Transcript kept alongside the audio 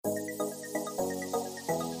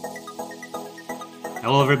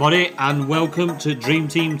Hello, everybody, and welcome to Dream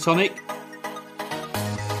Team Tonic.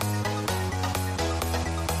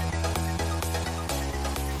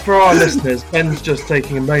 For our listeners, Ben's just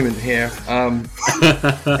taking a moment here.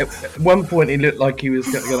 At one point, he looked like he was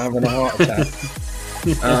going to have a heart attack.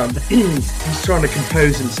 He's trying to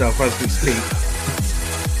compose himself as we speak.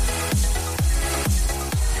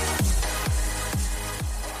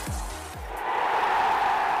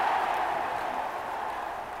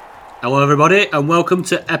 Hello, everybody, and welcome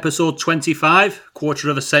to episode 25, quarter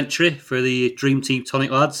of a century for the Dream Team Tonic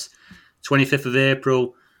lads. 25th of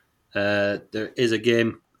April. There is a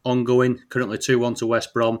game ongoing, currently 2-1 to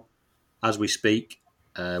West Brom as we speak.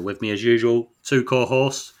 With me, as usual, two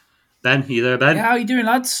co-hosts. Ben, you there, Ben? Yeah, how are you doing,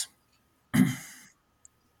 lads?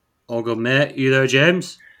 All good, mate. You there,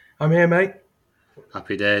 James? I'm here, mate.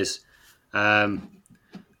 Happy days.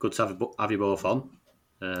 Good to have you both on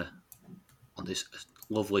this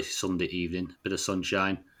lovely Sunday evening. Bit of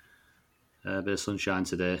sunshine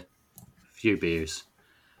today. A few beers.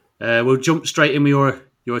 We'll jump straight in with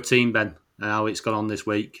your team, Ben, and how it's gone on this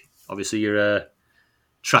week. Obviously, you're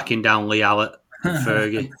tracking down Lee Allett and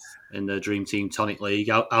Fergie in the Dream Team Tonic League.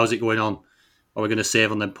 How's it going on? Are we going to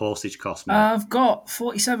save on them postage costs, mate? I've got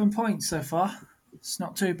 47 points so far. It's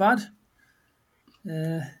not too bad.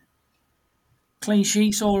 Clean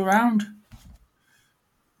sheets all around.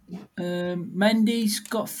 Mendy's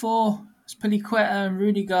got 4. Spilicueta and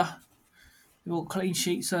Rudiger they've all clean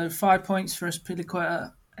sheets. So 5 points for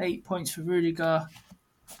Spilicueta, 8 points for Rudiger.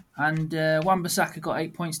 And Wan-Bissaka got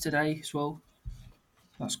 8 points today as well.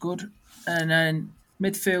 That's good. And then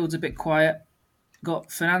midfield's a bit quiet. Got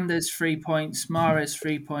Fernandes 3 points, Mahrez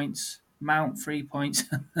 3 points, Mount 3 points.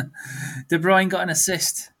 De Bruyne got an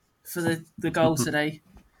assist for the goal today.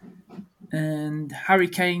 And Harry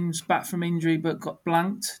Kane's back from injury but got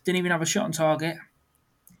blanked. Didn't even have a shot on target.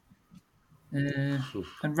 And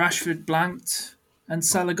Rashford blanked. And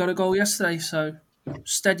Salah got a goal yesterday. So,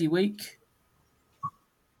 steady week.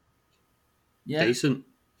 Yeah. Decent.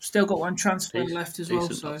 Still got one transfer left as well.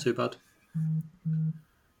 Decent, So. not too bad.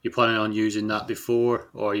 You planning on using that before,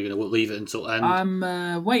 or are you going to leave it until end?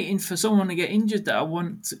 I'm waiting for someone to get injured that I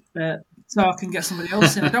want so I can get somebody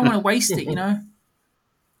else in. I don't want to waste it, you know.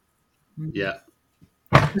 Yeah.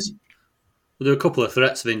 Well, there were a couple of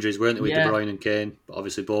threats of injuries, weren't there, with De Bruyne and Kane? But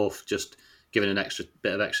obviously both just given an extra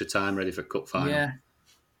bit of extra time ready for cup final. Yeah.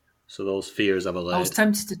 So those fears have allayed. I was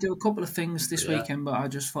tempted to do a couple of things this weekend, but I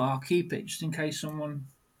just thought I'll keep it just in case someone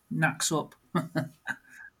knacks up.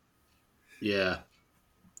 Yeah,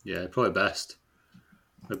 probably best.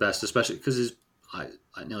 The best, especially because it's like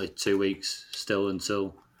nearly 2 weeks still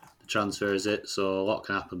until the transfer is it, so a lot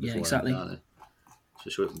can happen before. Yeah, exactly. Then, can't it?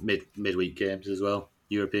 Especially with midweek games as well,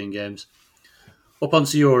 European games. Up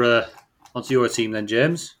onto your team then,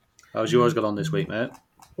 James. How's yours got on this week, mate?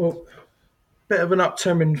 Well, bit of an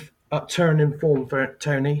upturn in form for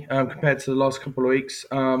Tony compared to the last couple of weeks.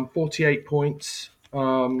 48 points,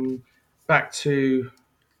 back to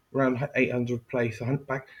around 800 place,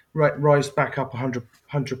 rise back up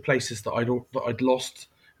 100 places that I'd lost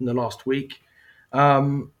in the last week.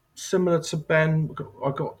 Similar to Ben, I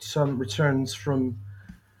got some returns from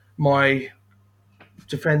my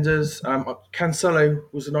defenders. Cancelo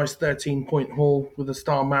was a nice 13-point haul with a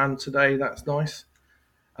star man today. That's nice.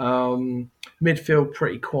 Midfield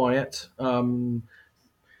pretty quiet. I've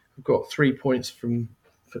got 3 points from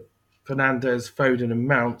Fernandes, Foden, and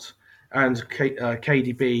Mount, and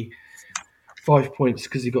KDB 5 points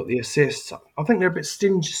because he got the assists. I think they're a bit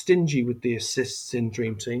stingy with the assists in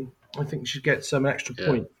Dream Team. I think you should get some extra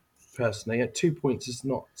point. Personally, at 2 points is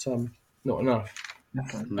not enough.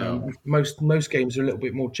 No. Most games are a little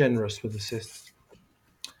bit more generous with assists.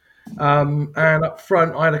 And up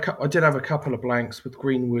front, I did have a couple of blanks with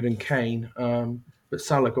Greenwood and Kane, but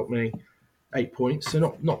Salah got me 8 points,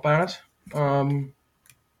 so not bad. It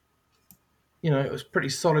was a pretty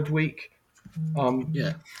solid week.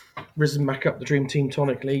 Risen back up the Dream Team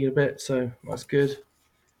Tonic League a bit, so that's good.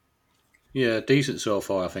 Yeah, decent so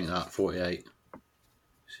far. I think that 48.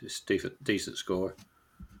 It's decent score.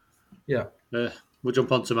 Yeah. We'll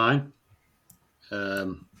jump on to mine.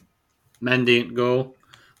 Mendy in goal,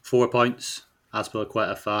 4 points.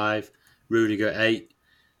 Azpilicueta 5. Rudiger 8.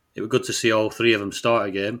 It was good to see all three of them start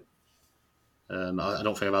a game. I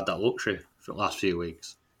don't think I've had that luxury for the last few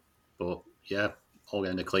weeks. But yeah, all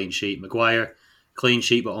getting a clean sheet. Maguire, clean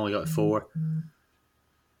sheet, but only got 4.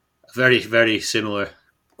 Very, very similar,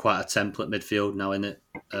 quite a template midfield now, isn't it?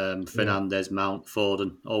 Fernandes, Mount,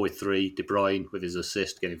 Foden, all with 3. De Bruyne with his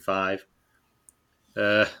assist, getting 5.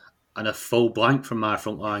 And a full blank from my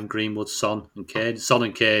front line, Greenwood, Son and Kane. Son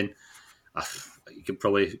and Kane, you can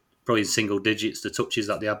probably probably in single digits, the touches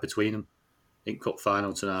that they had between them. In cup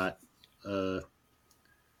final tonight,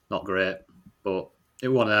 not great, but it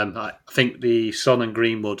was one of them. I think the Son and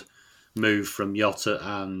Greenwood move from Jota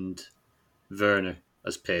and Werner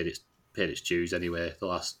has paid its dues anyway the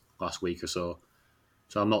last week or so.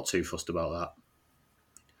 So I'm not too fussed about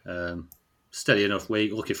that. Steady enough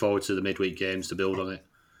week. Looking forward to the midweek games to build on it.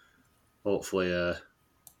 Hopefully, there's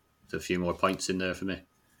a few more points in there for me.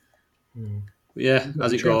 But yeah,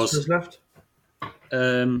 as it goes. Left?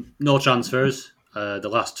 No transfers. The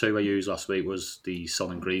last two I used last week was the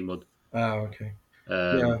Son and Greenwood. Oh, okay.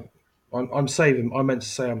 Yeah, I'm saving. I meant to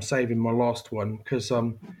say I'm saving my last one because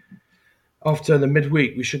after the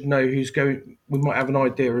midweek we should know who's going. We might have an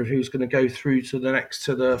idea of who's going to go through to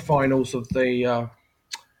the finals of the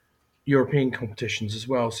European competitions as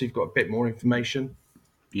well. So you've got a bit more information.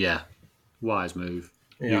 Yeah, wise move.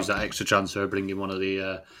 Yeah. Use that extra transfer, bring in one of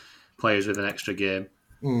the players with an extra game.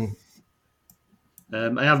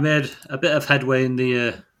 I have made a bit of headway in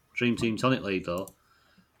the Dream Team Tonic League though,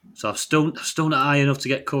 so I've still not high enough to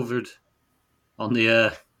get covered on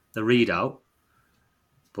the readout.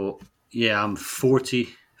 But yeah, I'm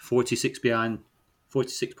 46 points behind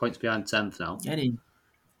 10th now. Get in.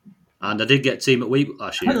 And I did get Team at Week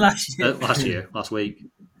last year. Last year. Last week.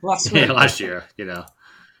 Last week. Yeah, last year. You know,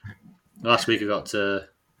 last week I got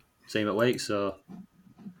Team at Week, so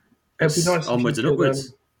It'd be nice onwards and upwards.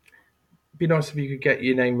 It'd be nice if you could get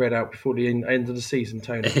your name read out before the end of the season,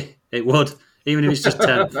 Tony. It would, even if it's just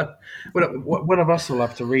 10th. Well, one of us will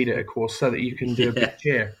have to read it, of course, so that you can do a big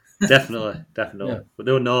cheer. Definitely. Yeah. But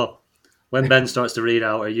they'll know when Ben starts to read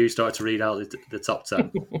out, or you start to read out the top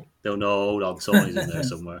 10. They'll know. Hold on, Tony's in there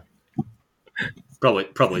somewhere. Probably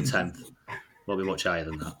 10th. Won't be much higher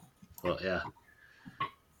than that. But yeah,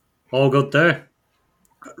 all good there.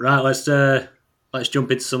 Right, let's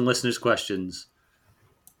jump into some listeners' questions.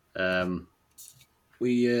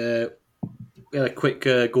 We had a quick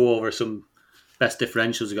go over some best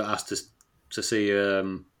differentials. We got asked to see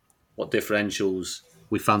what differentials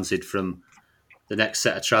we fancied from the next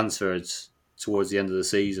set of transfers towards the end of the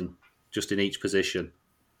season, just in each position.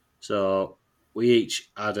 So we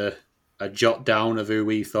each had a jot down of who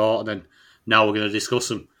we thought, and then now we're going to discuss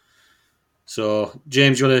them. So,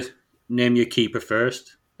 James, you want to name your keeper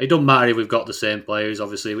first? It doesn't matter if we've got the same players.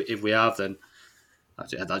 Obviously, if we have, then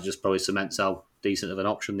that just probably cements how decent of an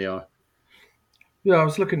option they are. Yeah, I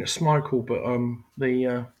was looking at Schmeichel, but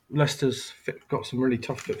the Leicester's got some really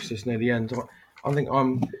tough fixes near the end. I think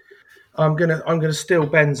I'm gonna steal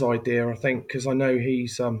Ben's idea. I think because I know he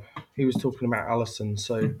was talking about Alisson,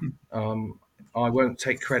 so I won't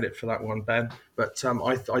take credit for that one, Ben. But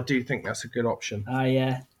I do think that's a good option.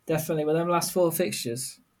 Yeah, definitely with them last 4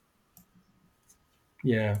 fixtures.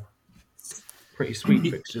 Yeah, pretty sweet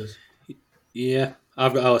fixtures. Yeah,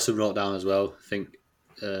 I've got Alisson wrote down as well. I think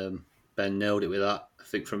Ben nailed it with that. I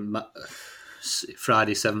think from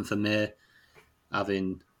Friday 7th of May,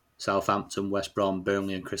 having Southampton, West Brom,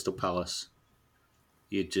 Burnley and Crystal Palace,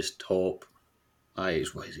 you'd just hope, what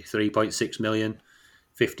is he, 3.6 million,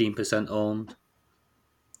 15% owned.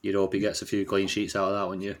 You'd hope he gets a few clean sheets out of that,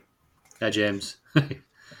 wouldn't you? Yeah, James.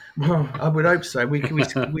 Well, I would hope so.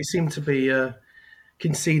 We seem to be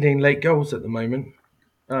conceding late goals at the moment.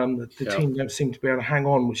 The team don't seem to be able to hang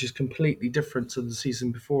on, which is completely different to the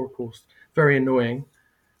season before, of course. Very annoying.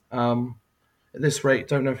 At this rate,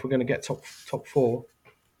 don't know if we're going to get top 4.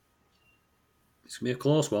 It's going to be a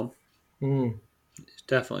close one. It's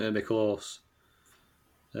definitely going to be close.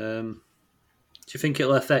 Do you think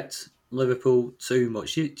it'll affect Liverpool too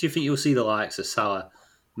much? Do you think you'll see the likes of Salah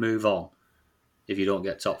move on if you don't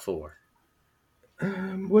get top 4?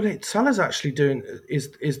 Salah's actually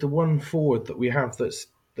is the one forward that we have that's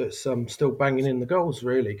still banging in the goals,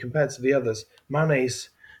 really, compared to the others. Mane's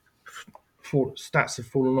stats have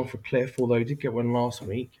fallen off a cliff, although he did get one last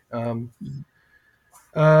week.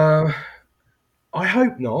 I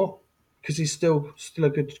hope not, because he's still a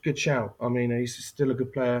good shout. I mean, he's still a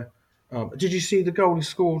good player. Did you see the goal he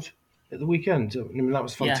scored at the weekend? I mean, that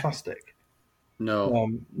was fantastic.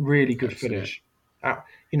 No. Really good finish.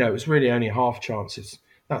 It was really only a half chance.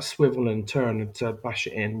 That swivel and turn to bash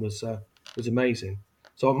it in was amazing.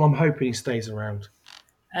 So I'm hoping he stays around.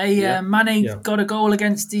 Hey, Mane got a goal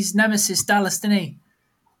against his nemesis Dallas, didn't he?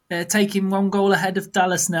 They're taking 1 goal ahead of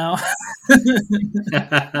Dallas now. Do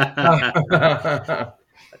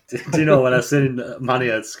you know, when I seen Mane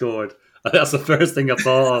had scored, that's the first thing I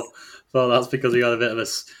thought of. Thought that's because he had a bit of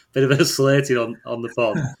a slating on the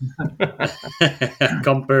pod,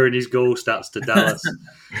 comparing his goal stats to Dallas.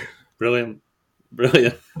 Brilliant.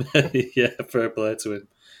 Yeah, fair play to him.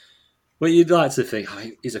 Well, you'd like to think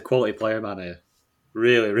he's a quality player, Mane.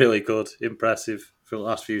 Really, really good, impressive for the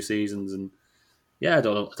last few seasons. And yeah, I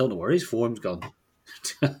don't know where his form's gone.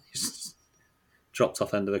 He's dropped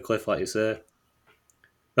off end of the cliff, like you say.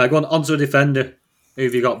 Right, go on to a defender. Who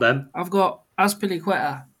have you got, Ben? I've got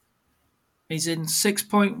Azpilicueta. He's in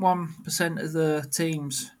 6.1% of the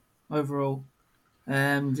teams overall.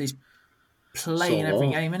 He's playing So every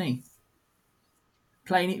low. game, isn't he?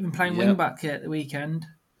 Even playing Yeah. wing back at the weekend.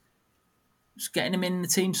 Just getting him in the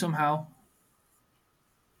team somehow.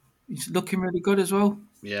 He's looking really good as well.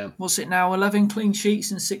 Yeah, What's it now? 11 clean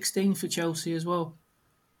sheets and 16 for Chelsea as well.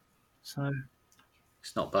 So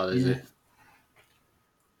it's not bad, is Yeah. it?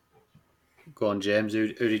 Go on, James.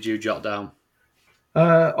 Who did you jot down?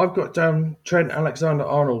 I've got down Trent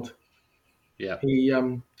Alexander-Arnold. Yeah, He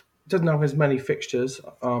doesn't have as many fixtures,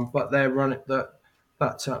 but they're running that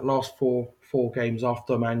last four games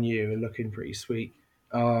after Man U are looking pretty sweet.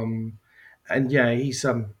 And yeah, he's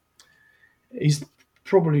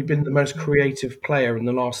probably been the most creative player in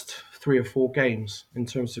the last 3 or 4 games in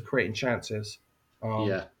terms of creating chances.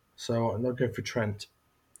 yeah. So I'll go for Trent.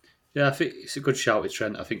 Yeah, I think it's a good shout with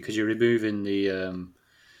Trent. I think because you're removing the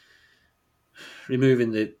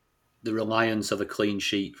reliance of a clean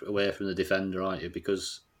sheet away from the defender, aren't you?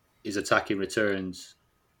 Because his attacking returns,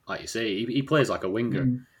 like you say, he plays like a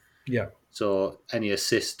winger. Yeah, So any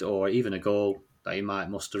assist or even a goal that he might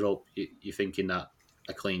muster up, you're thinking that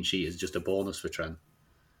a clean sheet is just a bonus for Trent.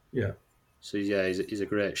 yeah. So yeah, he's a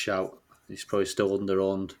great shout. He's probably still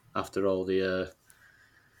underowned after all the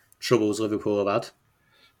troubles Liverpool have had.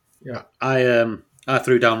 Yeah. I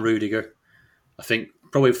threw down Rudiger. I think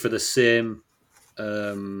probably for the same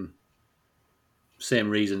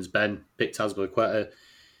reasons Ben picked Azpilicueta.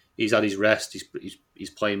 He's had his rest. He's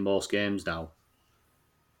playing most games now.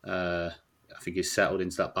 I think he's settled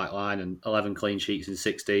into that back line and 11 clean sheets in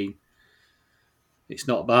 16. It's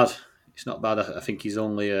not bad. It's not bad. I think he's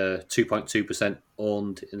only 2.2%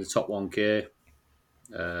 owned in the top 1K,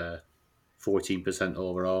 14%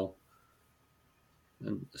 overall,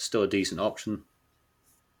 and still a decent option.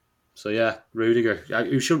 So yeah, Rudiger,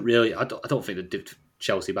 who shouldn't really. I don't think the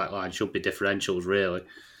Chelsea backline should be differentials really,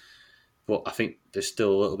 but I think they're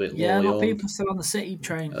still a little bit yeah, a lowly lot of owned people still on the City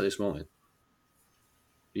train. at this moment.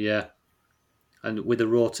 Yeah, and with the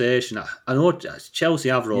rotation, I know Chelsea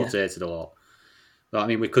have rotated a lot. But I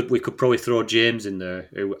mean, we could probably throw James in there,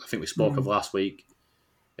 who I think we spoke of last week.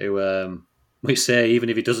 Who we say even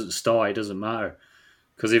if he doesn't start, it doesn't matter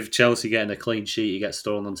because if Chelsea getting a clean sheet, he gets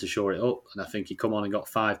thrown on to shore it up, and I think he come on and got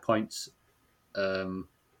 5 points at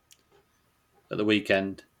the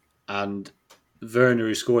weekend, and Werner,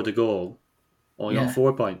 who scored the goal, only got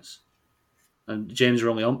 4 points, and James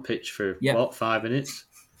were only on pitch for 5 minutes.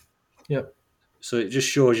 Yep. So it just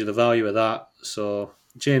shows you the value of that. So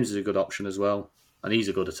James is a good option as well, and he's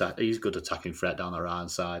a good attacking threat down the right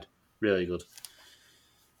hand side. Really good.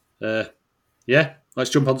 Yeah,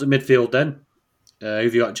 let's jump onto midfield then. Who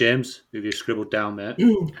have you got, James? Who have you scribbled down, mate?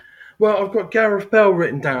 Well, I've got Gareth Bale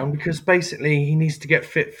written down because basically he needs to get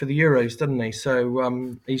fit for the Euros, doesn't he? So,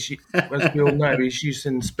 as we all know, he's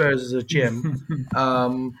using Spurs as a gym.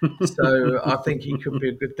 So I think he could be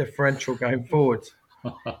a good differential going forward.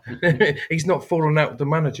 He's not fallen out with the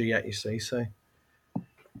manager yet, you see. So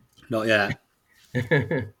Not yet.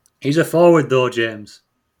 He's a forward though, James.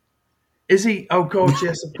 is he? Oh God,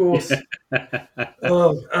 yes, of course.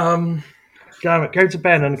 Damn it, go to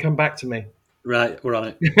Ben and come back to me. Right, we're on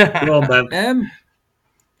it. Go on, Ben.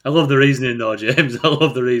 I love the reasoning though, James. I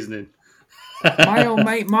love the reasoning. My old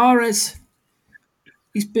mate Mahrez,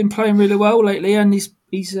 he's been playing really well lately, and he's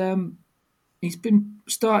been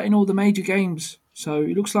starting all the major games. So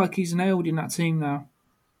he looks like he's nailed in that team now.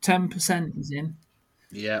 10% he's in.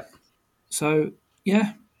 Yeah. So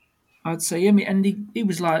yeah, I'd say him. And he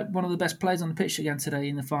was like one of the best players on the pitch again today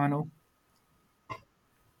in the final.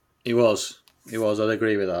 He was. I'd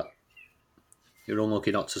agree with that. You're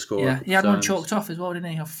unlucky not to score. Yeah, he had one chalked off as well,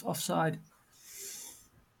 didn't he? Offside.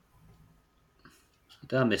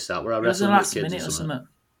 Did I miss that? Were I It was the wrestling last with kids minute or something.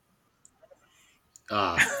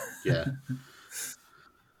 Yeah.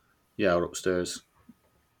 Yeah, we're upstairs.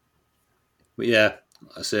 But yeah,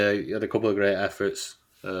 I say he had a couple of great efforts.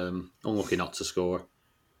 Unlucky not to score.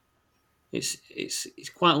 It's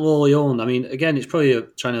quite lowly owned. I mean, again, it's probably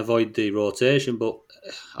trying to avoid the rotation, but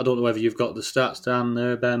I don't know whether you've got the stats down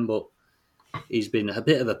there, Ben, but he's been a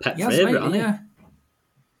bit of a pet favourite, hasn't he? Yeah.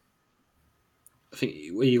 I think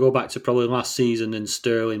when you go back to probably last season and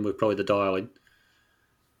Sterling were probably the darling.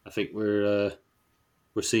 I think we're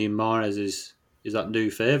seeing Mahrez is that new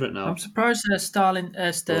favourite now. I'm surprised Sterling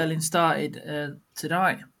started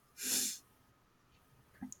tonight.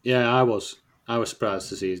 Yeah, I was surprised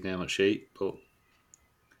to see his name on sheet, but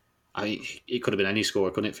I mean, it could have been any score,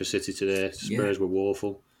 couldn't it, for City today? Spurs were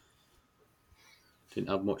woeful. Didn't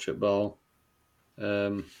have much at ball.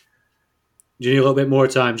 Do you need a little bit more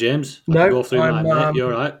time, James? I can go through mine, mate. You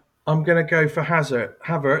all right? I'm going to go for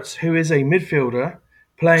Havertz, who is a midfielder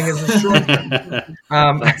playing as a striker.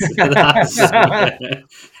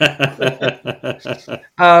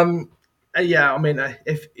 Yeah, I mean,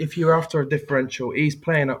 if you're after a differential, he's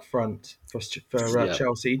playing up front for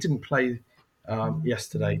Chelsea. He didn't play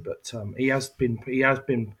yesterday, but he has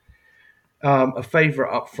been a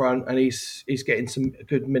favourite up front, and he's getting some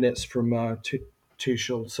good minutes from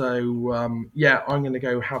Tuchel. So yeah, I'm going to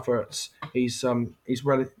go Havertz. He's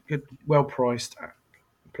really good, well priced,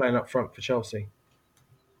 playing up front for Chelsea.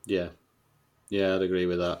 Yeah, I'd agree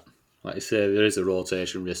with that. Like you say, there is a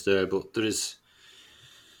rotation risk there, but there is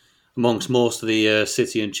amongst most of the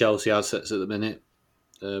City and Chelsea assets at the minute.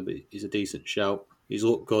 But he's a decent shout. He's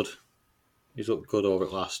looked good. He's looked good over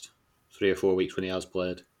the last 3 or 4 weeks when he has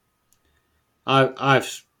played.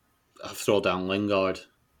 I've thrown down Lingard.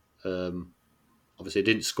 Obviously, he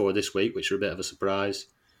didn't score this week, which was a bit of a surprise.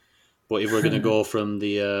 But if we're going to go from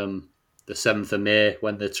the 7th of May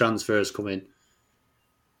when the transfers come in,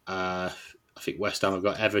 I think West Ham have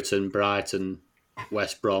got Everton, Brighton,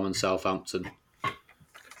 West Brom, and Southampton.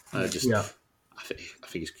 I think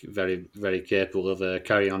he's very, very capable of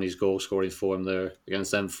carrying on his goal scoring form there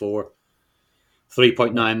against them 4.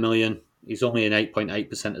 3.9 million. He's only in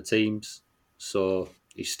 8.8% of teams, so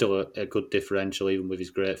he's still a good differential even with his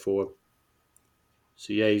great form.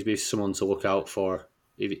 So yeah, he's be someone to look out for,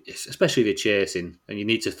 especially if you're chasing and you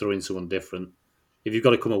need to throw in someone different. If you've got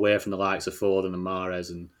to come away from the likes of Foden and Mahrez,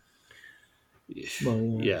 and the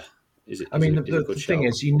thing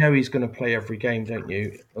is, you know he's going to play every game, don't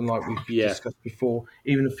you? And like we've discussed before,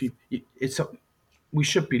 even if we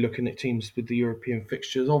should be looking at teams with the European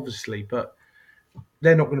fixtures, obviously, but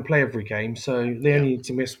they're not going to play every game, so they only need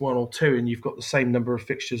to miss 1 or 2, and you've got the same number of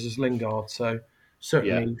fixtures as Lingard. So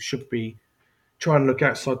certainly should be trying to look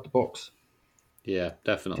outside the box. Yeah,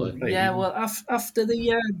 definitely. Yeah, well, after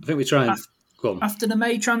the I think we try and go on. After the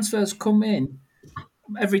May transfers come in,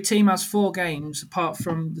 every team has 4 games, apart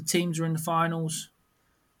from the teams who are in the finals.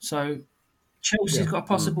 So Chelsea's got a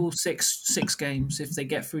possible six games if they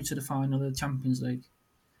get through to the final of the Champions League.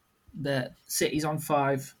 The City's on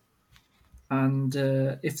 5, and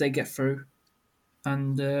if they get through,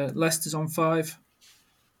 and Leicester's on 5.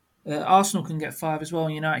 Arsenal can get 5 as well,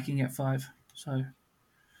 and United can get 5. So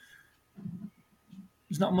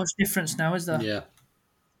there's not much difference now, is there? Yeah,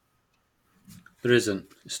 there isn't.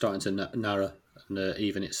 It's starting to narrow and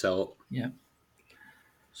even itself up. Yeah.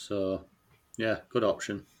 So, yeah, good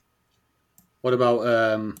option. What about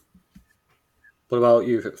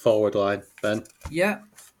you forward line, Ben? Yeah.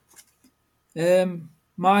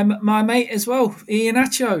 My mate as well,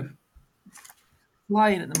 Iheanacho,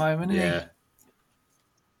 flying at the moment, isn't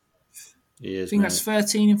he? He is. I think that's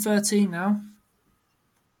 13 and 13 now.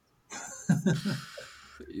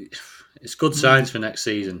 It's good signs for next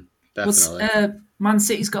season, definitely. Man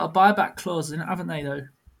City's got a buyback clause in it, haven't they, though?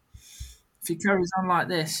 If he carries on like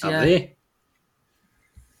this, Have they?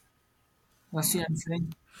 That's the only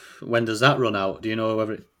thing. When does that run out? Do you know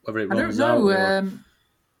whether it runs out? I don't know. Out,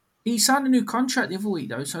 he signed a new contract the other week,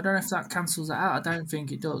 though, so I don't know if that cancels it out. I don't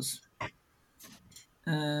think it does.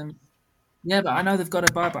 Yeah, but I know they've got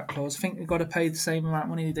a buyback clause. I think they've got to pay the same amount of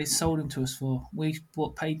money they sold him to us for. We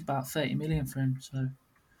paid about 30 million for him, so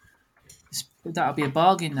that'll be a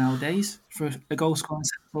bargain nowadays for a goal scoring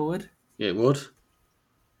centre forward. Yeah, it would.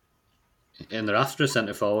 And they're after a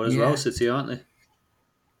centre forward as well, City, aren't they?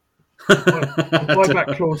 The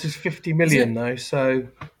buyback clause is 50 million though, so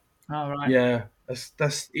yeah,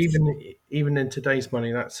 that's even in today's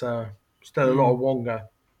money, that's still a lot of wonga.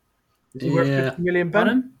 Is he worth 50 million, Ben?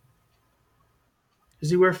 Pardon? Is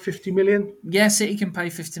he worth 50 million? Yeah, City can pay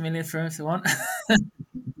 50 million for him if they want.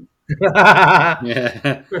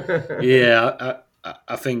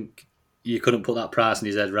 I think you couldn't put that price in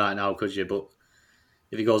his head right now, could you? But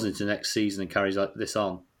if he goes into next season and carries this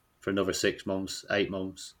on for another 6 months, 8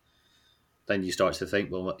 months, then you start to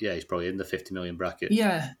think, well, yeah, he's probably in the 50 million bracket.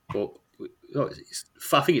 Yeah. But I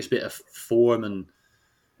think it's a bit of form and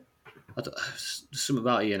something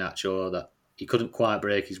about Iheanacho that he couldn't quite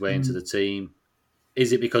break his way into the team.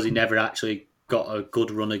 Is it because he never actually got a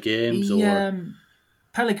good run of games?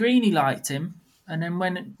 Pellegrini liked him, and then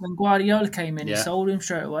when Guardiola came in, he sold him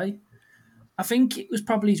straight away. I think it was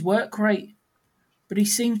probably his work rate, but he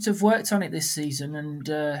seems to have worked on it this season, and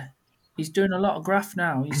he's doing a lot of graft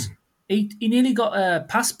now. He nearly got a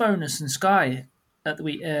pass bonus in Sky at the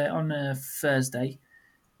week on Thursday,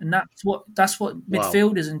 And that's what Wow.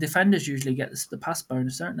 midfielders and defenders usually get the pass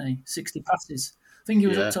bonus, don't they? 60 passes. I think he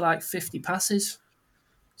was Yeah. up to like 50 passes.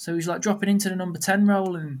 So he's like dropping into the number 10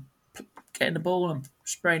 role and getting the ball and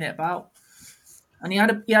spraying it about. And he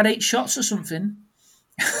had 8 shots or something.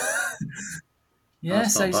 Yeah,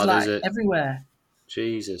 That's so not he's bad, like is it? everywhere.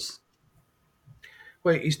 Jesus.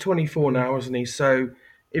 Wait, he's 24 now, isn't he? So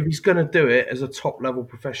if he's going to do it as a top level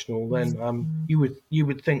professional, then you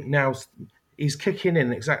would think now he's kicking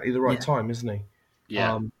in exactly the right Yeah. time, isn't he?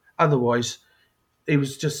 Yeah. Otherwise, he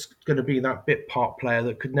was just going to be that bit part player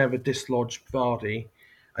that could never dislodge Vardy.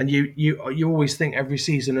 And you always think every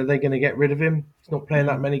season, are they going to get rid of him? He's not playing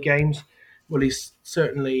that many games. Well, he's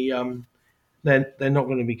certainly they're not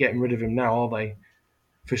going to be getting rid of him now, are they?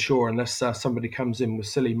 For sure, unless somebody comes in with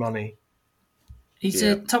silly money. He's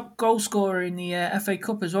Yeah. a top goal scorer in the FA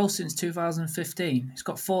Cup as well since 2015. He's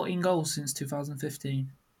got 14 goals since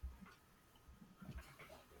 2015.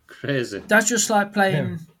 Crazy. That's just like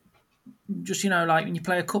playing, just like when you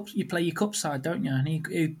play a cup, you play your cup side, don't you? And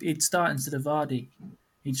he'd start instead of Vardy.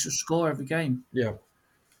 He'd just score every game. Yeah.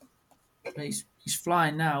 But he's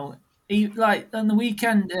flying now. He like on the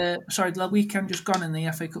weekend. The weekend just gone in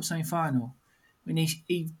the FA Cup semi-final when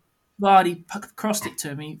he Vardy crossed it to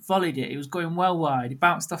him. He volleyed it. It was going well wide. He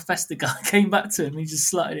bounced off Vestergaard, came back to him. He just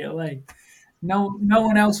slotted it away. No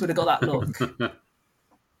one else would have got that look.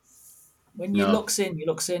 When you No. looks in,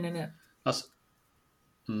 innit? That's.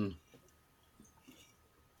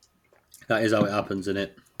 That is how it happens, isn't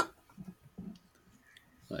it?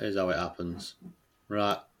 That is how it happens.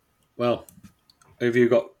 Right. Well, who have you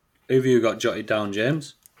got jotted down,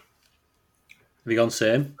 James? Have you gone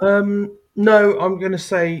same? No, I'm going to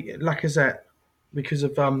say Lacazette because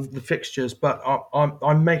of the fixtures, but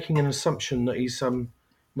I'm making an assumption that he's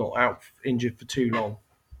not out injured for too long.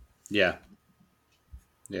 Yeah.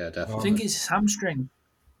 Yeah, I definitely. think it's his hamstring.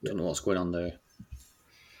 Don't know what's going on there.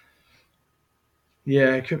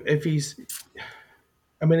 Yeah, if he's,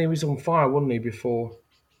 I mean, he was on fire, wasn't he, before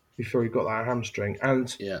he got that hamstring,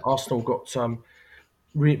 and Yeah. Arsenal got some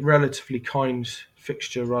relatively kind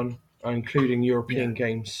fixture run, including European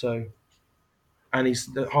games. So, and he's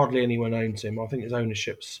hardly anyone owns him. I think his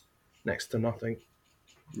ownership's next to nothing.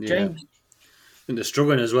 Yeah. James, I think they're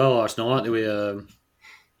struggling as well, Arsenal, aren't they? With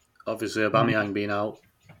obviously Aubameyang being out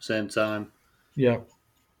same time. Yeah,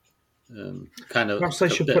 Kind of. perhaps they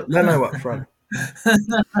should put Leno up front.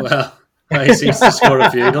 Well, he seems to score a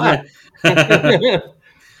few, doesn't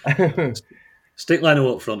he? Stick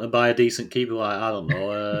Leno up front and buy a decent keeper like, I don't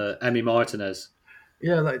know, Emi Martinez.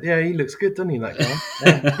 Yeah, he looks good, doesn't he, that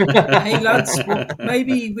guy? hey lads, well,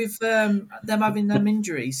 maybe with them having them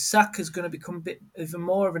injuries, Saka's going to become a bit even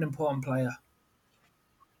more of an important player.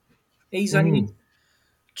 He's only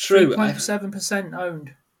True. 3.7%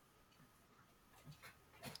 owned.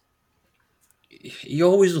 He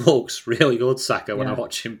always looks really good, Saka, when I Yeah.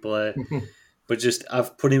 watch him play. But just,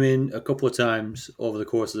 I've put him in a couple of times over the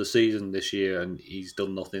course of the season this year, and he's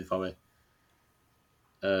done nothing for me.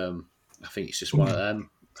 I think it's just one of them.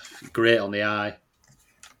 Great on the eye,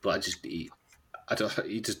 but he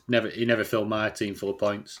never filled my team full of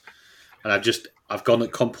points. And I've gone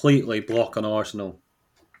completely block on Arsenal.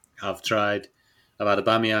 I've had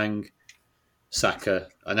Aubameyang, Saka,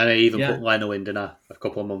 and then I even put Leno in, didn't I, a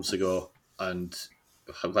couple of months ago, and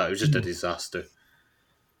it was just a disaster.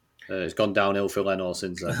 It's gone downhill for Leno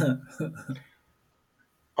since then.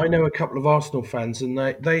 I know a couple of Arsenal fans, and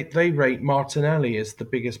they rate Martinelli as the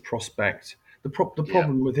biggest prospect. The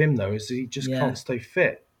problem with him, though, is that he just can't stay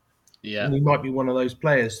fit. Yeah. And he might be one of those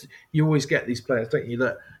players. You always get these players, don't you,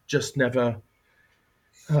 that just never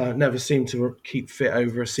seem to keep fit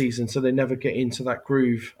over a season, so they never get into that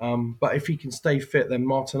groove. But if he can stay fit, then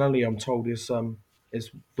Martinelli, I'm told, is the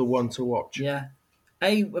one to watch. Yeah.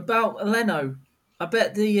 Hey, about Leno, I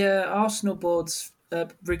bet the Arsenal board's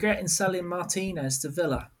regretting selling Martinez to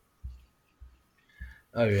Villa.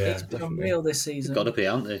 Oh yeah, It's been definitely. unreal this season. Got to be,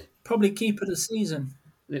 aren't they? Probably keeper of the season.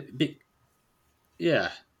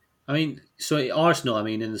 Yeah. I mean, so Arsenal,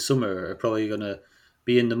 in the summer, are probably going to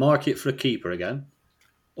be in the market for a keeper again,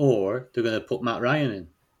 or they're going to put Matt Ryan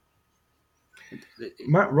in.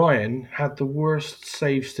 Matt Ryan had the worst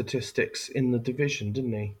save statistics in the division,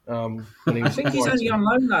 didn't he? When he I was think at he's only Brighton.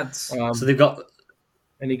 on loan, lads. So they've got.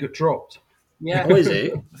 And he got dropped. Yeah. Oh, is he?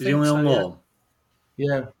 Is he think only so, on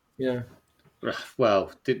yeah. loan? Yeah.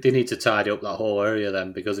 Well, they need to tidy up that whole area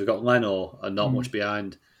then, because they've got Leno and not much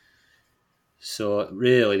behind. So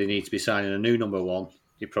really, they need to be signing a new number one.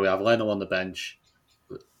 You probably have Leno on the bench,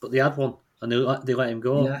 but they had one and they let him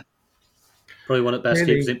go. Yeah. Probably one of the best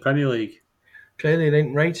Really? keepers in Premier League. Clearly, they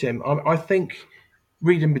didn't rate him. I think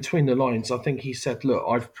reading between the lines, I think he said, "Look,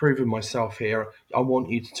 I've proven myself here. I want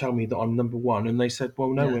you to tell me that I'm number one." And they said, "Well,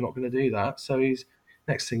 no, Yeah. we're not going to do that." So he's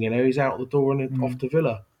next thing you know, he's out the door and off to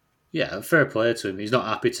Villa. Yeah, fair play to him. He's not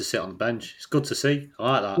happy to sit on the bench. It's good to see.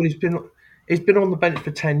 I like that. Well, he's been on the bench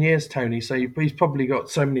for 10 years, Tony. So he's probably got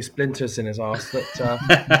so many splinters in his arse that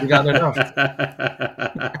he's had enough.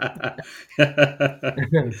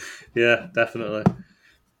 Yeah, definitely.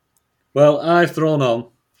 Well, I've thrown on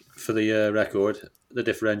for the record the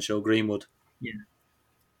differential Greenwood. Yeah.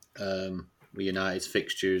 With United's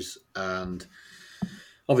fixtures and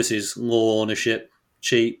obviously his low ownership,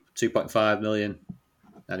 cheap, 2.5 million,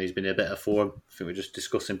 and he's been in a bit of form. I think we were just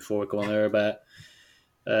discussing before we go on there about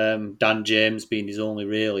Dan James being his only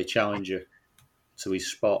really challenger to his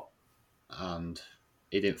spot, and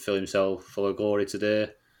he didn't feel himself full of glory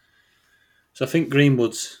today. So I think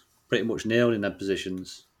Greenwood's pretty much nailed in their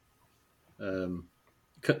positions.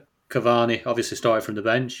 Cavani obviously started from the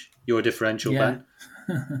bench. Your differential, Yeah.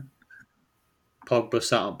 Ben. Pogba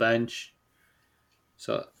sat on bench.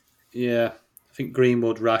 So, yeah, I think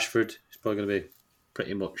Greenwood, Rashford is probably going to be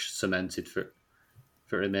pretty much cemented for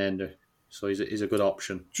remainder. So he's a good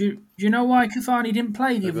option. Do you know why Cavani didn't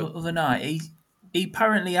play the other night? He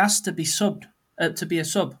apparently asked to be subbed, to be a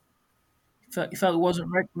sub. He felt he wasn't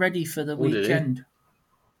ready for the weekend.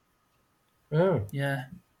 Oh, Yeah.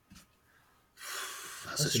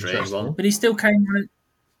 That's a strange one. But he still came on.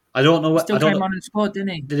 I don't know. Still came on and scored, didn't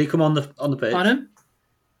he? Did he come on the pitch? Pardon?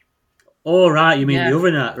 Oh, right. You mean Yeah. the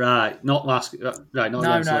other night, right? Not last. Right, not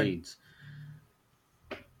against No. Leeds.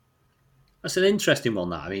 That's an interesting one.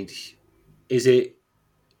 That I mean, is it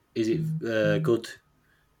good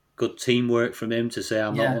teamwork from him to say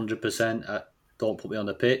I'm not 100%? Don't put me on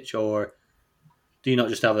the pitch, or do you not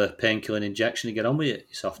just have a painkilling injection to get on with it,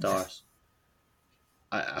 you soft arse?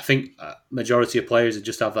 I think majority of players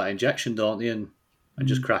just have that injection, don't they, and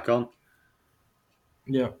just crack on.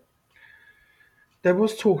 yeah. There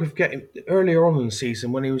was talk of getting earlier on in the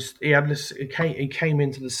season when he came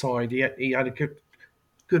into the side. He had a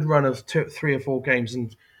good run of 3 or 4 games,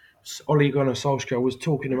 and Ole Gunnar Solskjaer was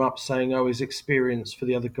talking him up, saying, "Oh, his experience for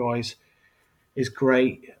the other guys is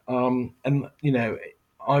great." And you know,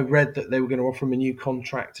 I read that they were going to offer him a new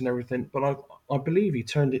contract and everything, but I believe he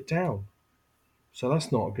turned it down. So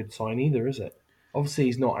that's not a good sign either, is it? Obviously,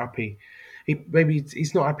 he's not happy.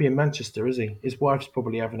 He's not happy in Manchester, is he? His wife's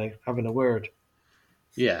probably having a word.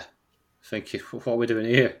 Yeah, thinking, what are we doing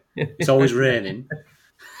here? It's always raining.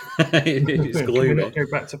 It's Can gloomy. we not go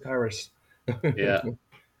back to Paris? Yeah,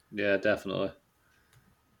 definitely.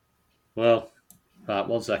 Well, right,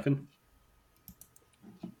 1 second.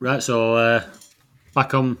 Right, so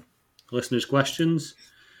back on listeners' questions.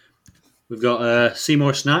 We've got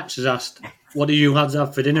Seymour Snatch has asked, what do you lads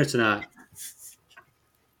have for dinner tonight?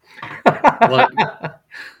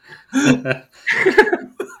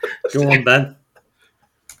 Go on, Ben.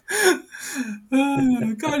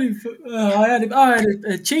 I had a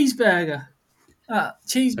cheeseburger.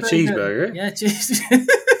 Cheeseburger. A cheeseburger? Yeah, cheese.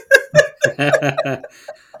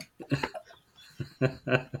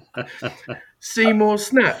 Seymour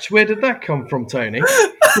Snatch. Where did that come from, Tony?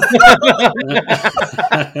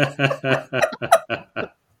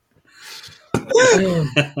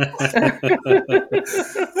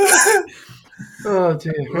 Oh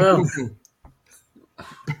dear. Well,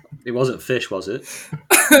 it wasn't fish, was it?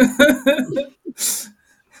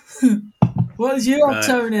 What did you have,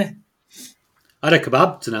 Tony? I had a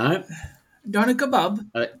kebab tonight. Done a kebab?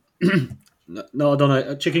 No, I don't know.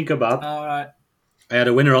 A chicken kebab. All right. I had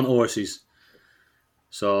a winner on horses,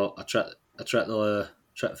 so I treat the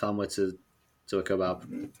family to a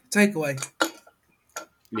kebab. Takeaway.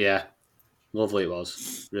 Yeah, lovely it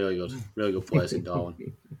was. Really good place in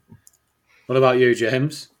Darwin. What about you,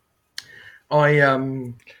 James? My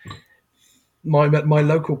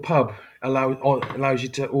local pub allows you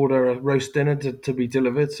to order a roast dinner to be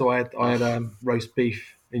delivered. So I had roast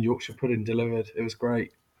beef in Yorkshire pudding delivered. It was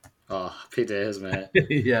great. Oh, happy days, mate.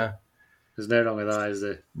 Yeah. There's no wrong with that, is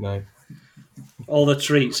there? No. All the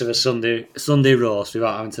treats of a Sunday roast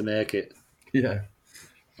without having to make it. Yeah.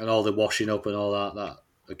 And all the washing up and all that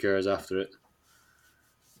occurs after it.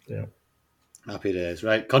 Yeah. Happy days.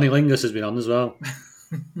 Right, Connie Lingus has been on as well.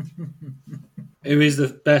 Who is the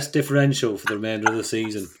best differential for the remainder of the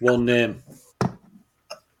season? One name.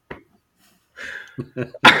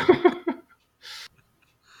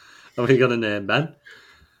 Have you got a name, Ben?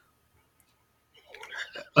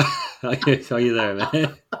 Are you there, mate?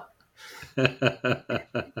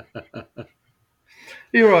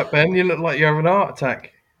 You're right, Ben. You look like you're having a heart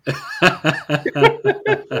attack.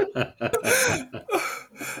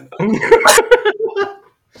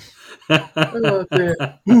 Oh,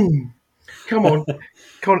 dear. Come on.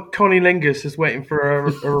 Connie Lingus is waiting for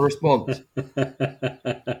a response.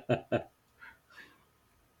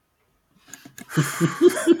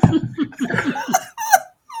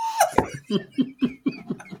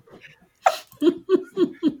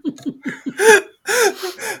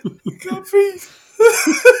 Can't breathe.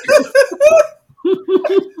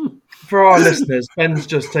 For our listeners, Ben's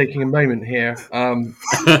just taking a moment here.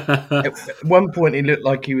 At one point, he looked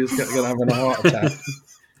like he was going to have a heart attack.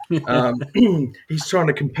 He's trying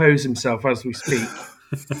to compose himself as we speak.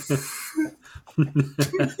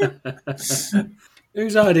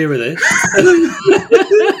 Whose idea was this?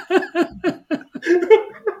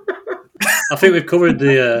 I think we've covered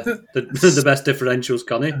the best differentials,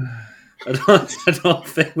 Connie. I don't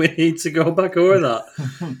think we need to go back over that.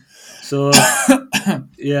 So,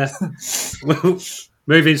 yeah.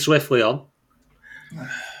 Moving swiftly on.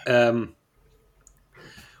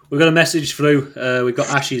 We've got a message through. We've got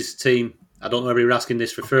Ash's team. I don't know if we were asking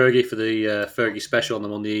this for Fergie for the Fergie special on the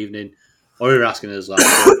Monday evening, or we were asking us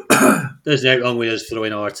that. There's no wrong with us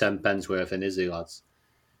throwing our 10 pence worth in, is he, lads?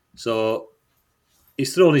 So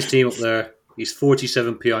he's thrown his team up there. He's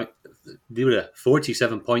 47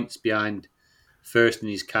 points behind first in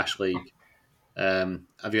his cash league.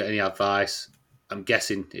 Have you got any advice? I'm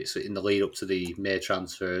guessing it's in the lead up to the May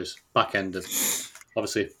transfers, back end of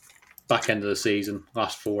the season,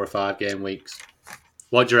 last 4 or 5 game weeks.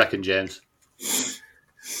 What do you reckon, James?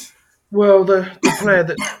 Well, the player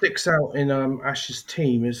that sticks out in Ash's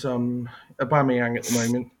team is Aubameyang at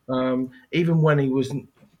the moment. Even when he wasn't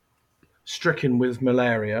stricken with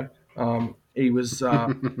malaria, he was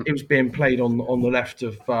being played on the left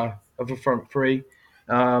of a front three.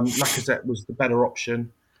 Lacazette was the better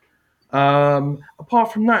option.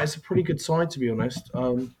 Apart from that, it's a pretty good side, to be honest.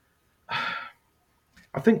 I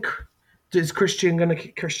think is Christian going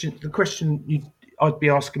to Christian? The question I'd be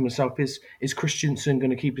asking myself is Christensen going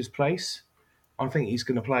to keep his place? I think he's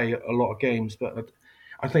going to play a lot of games, but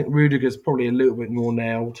I think Rudiger's probably a little bit more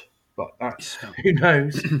nailed. But that's who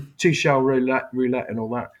knows. Tuchel roulette and all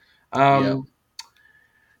that.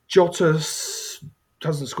 Jota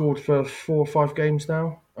hasn't scored for 4 or 5 games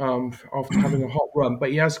now after having a hot run, but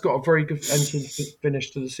he has got a very good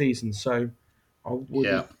finish to the season. So I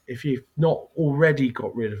wouldn't, if you've not already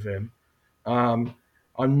got rid of him, I'm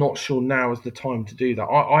not sure now is the time to do that.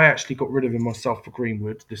 I actually got rid of him myself for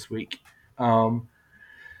Greenwood this week.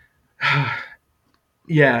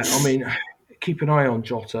 Yeah, I mean, keep an eye on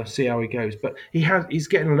Jota, see how he goes. But he's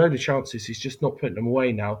getting a load of chances. He's just not putting them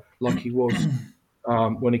away now like he was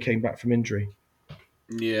when he came back from injury.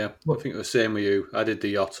 Yeah, I think the same with you. I did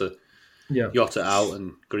the Jota out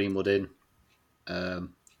and Greenwood in.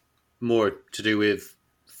 More to do with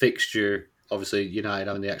fixture. Obviously, United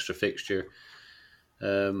having the extra fixture.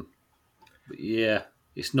 But yeah,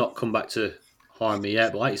 it's not come back to harm me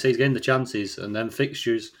yet. But like you say, he's getting the chances, and then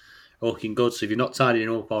fixtures are looking good. So if you're not tidying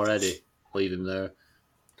him up already, leave him there.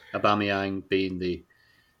 Aubameyang being the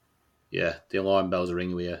alarm bells are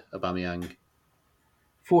ringing with you. Aubameyang.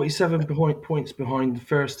 47 points behind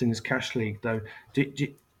first in his cash league, though.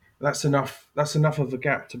 That's enough. That's enough of a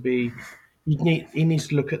gap to be. He needs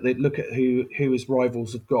to look at who his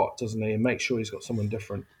rivals have got, doesn't he, and make sure he's got someone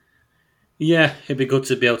different. Yeah, it'd be good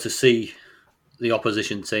to be able to see the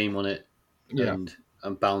opposition team on it and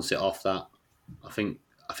bounce it off that. I think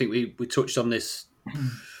we touched on this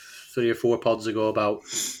 3 or 4 pods ago about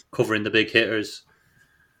covering the big hitters.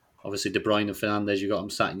 Obviously, De Bruyne and Fernandes, you got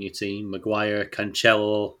them sat in your team. Maguire,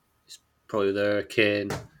 Cancelo is probably there.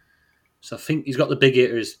 Kane. So I think he's got the big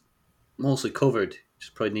hitters mostly covered.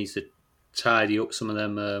 Just probably needs to tidy up some of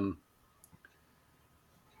them,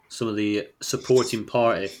 some of the supporting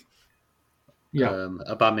party. Yeah,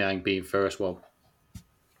 Aubameyang being first. Well,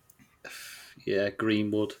 yeah,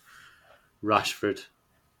 Greenwood, Rashford,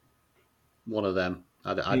 one of them.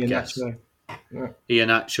 I'd guess.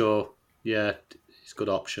 Iheanacho, yeah, it's a good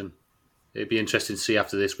option. It'd be interesting to see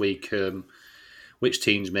after this week which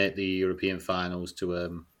teams make the European finals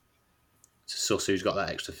to suss who's got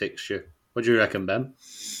that extra fixture. What do you reckon, Ben?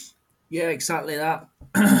 Yeah, exactly that.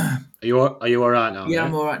 Are you all right now? Yeah,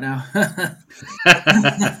 I'm all right now.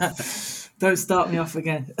 Don't start me off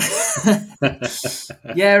again.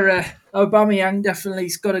 Aubameyang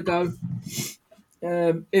definitely's got to go.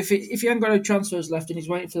 If he hasn't got no transfers left and he's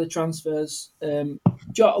waiting for the transfers,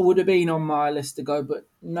 Jota would have been on my list to go, but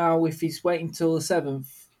now if he's waiting till the 7th,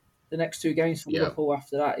 the next 2 games for Liverpool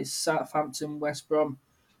after that is Southampton, West Brom,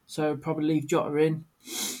 so probably leave Jota in.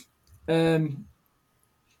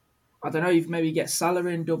 I don't know, you maybe get Salah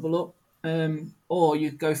in, double up, or you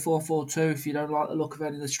go 4-4-2 if you don't like the look of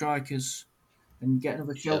any of the strikers. and get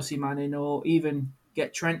another Chelsea man in, or even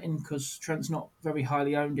get Trent in, because Trent's not very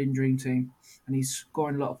highly owned in Dream Team, and he's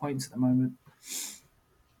scoring a lot of points at the moment.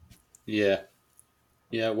 Yeah.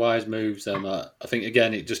 Yeah, wise moves. I think,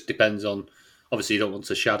 again, it just depends on... Obviously, you don't want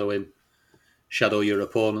to shadow your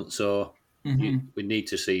opponent, so we need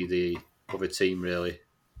to see the other team, really.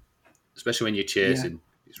 Especially when you're chasing. Yeah.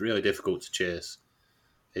 It's really difficult to chase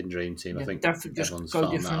in Dream Team. I think everyone's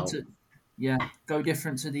found that out. Go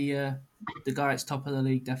different to the guy at top of the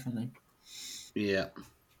league, definitely. Yeah.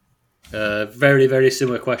 Very, very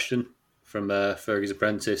similar question from Fergie's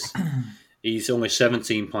apprentice. He's only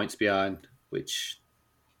 17 points behind, which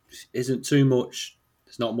isn't too much.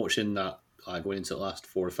 There's not much in that, like, going into the last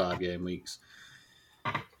 4 or 5 game weeks.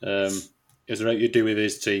 Is there anything you do with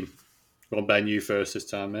his team? Go on, Ben, you first this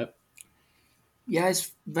time, mate. Yeah,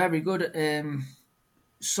 it's very good.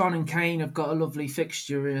 Son and Kane have got a lovely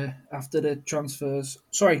fixture after the transfers.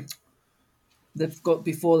 Sorry, they've got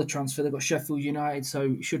before the transfer. They've got Sheffield United,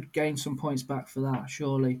 so should gain some points back for that,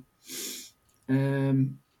 surely. The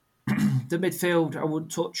midfield, I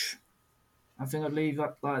wouldn't touch. I think I'd leave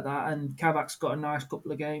it like that. And Kabak's got a nice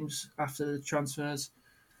couple of games after the transfers.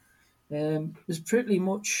 There's pretty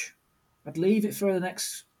much... I'd leave it for the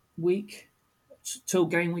next week till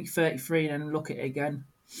game week 33 and then look at it again.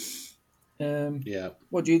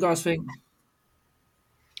 What do you guys think?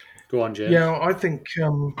 Go on, James. Yeah, I think...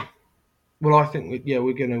 I think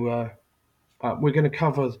we're going to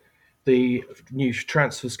cover the new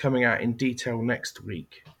transfers coming out in detail next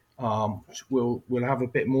week. We'll have a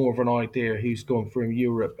bit more of an idea who's gone through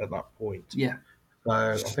Europe at that point. Yeah. So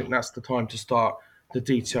I think that's the time to start the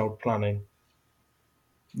detailed planning.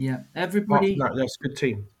 Yeah, everybody. That's a good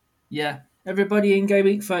team. Yeah, everybody in game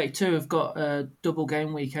week 32 have got a double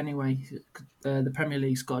game week anyway. The Premier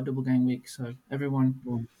League's got a double game week, so everyone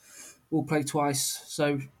will play twice.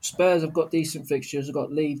 So Spurs have got decent fixtures. They've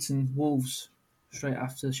got Leeds and Wolves straight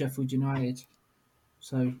after Sheffield United.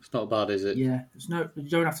 So it's not bad, is it? Yeah, you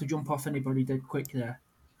don't have to jump off anybody dead quick there.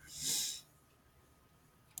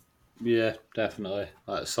 Yeah, definitely.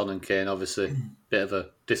 Like Son and Kane, obviously, bit of a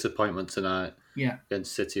disappointment tonight. Yeah,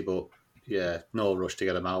 against City, but no rush to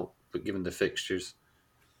get them out. But given the fixtures,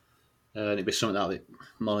 and it'd be something that they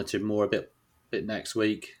monitor more a bit next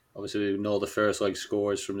week. Obviously, we know the first leg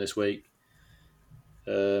scores from this week.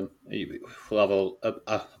 We'll have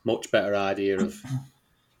a much better idea of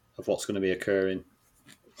what's going to be occurring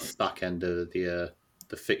at the back end of the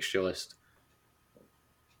fixture list.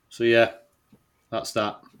 So yeah, that's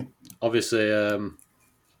that. Obviously,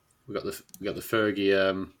 we got the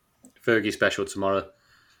Fergie special tomorrow.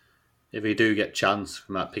 If he do get chance,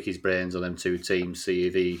 we might pick his brains on them two teams, see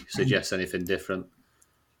if he suggests anything different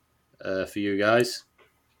for you guys.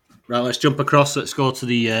 Right, let's jump across. Let's go to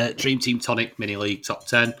the Dream Team Tonic Mini League Top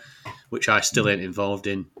 10, which I still ain't involved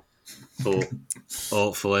in. But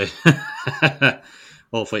hopefully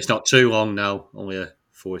it's not too long now. Only a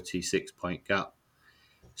 46-point gap.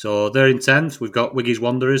 So they're in 10th. We've got Wiggy's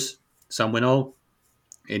Wanderers, Sam Winall.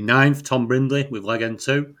 In 9th, Tom Brindley with Leg End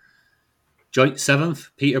 2. Joint 7th,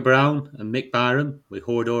 Peter Brown and Mick Byram with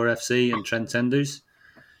Hordor FC and Trent Enders.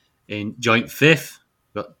 In joint 5th,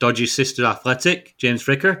 we've got Dodgy's Sister Athletic, James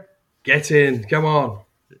Fricker. Get in, come on.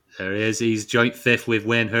 There he is. He's joint 5th with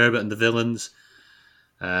Wayne Herbert and the Villains.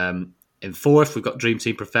 In 4th, we've got Dream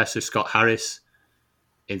Team Professor Scott Harris.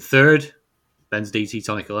 In 3rd, Ben's DT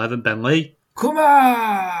Tonic 11, Ben Lee. Come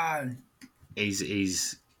on!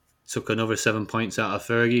 He's took another 7 points out of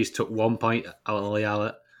Fergie. He's took 1 point out of Lee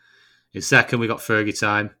Allett. In 2nd, we got Fergie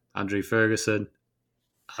Time, Andrew Ferguson.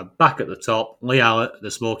 Back at the top, Lee Allett,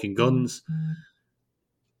 the Smoking Guns.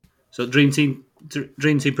 So Dream Team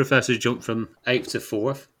Professors jumped from 8th to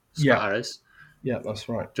 4th. Scott Harris. Yeah, that's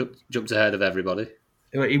right. Jumped ahead of everybody.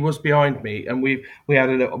 He was behind me, and we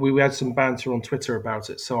had some banter on Twitter about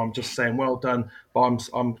it. So I'm just saying, well done, but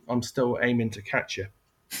I'm still aiming to catch you.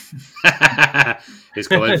 He's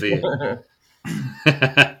coming for you.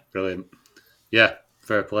 Brilliant. Yeah.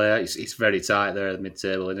 Fair play. It's very tight there at the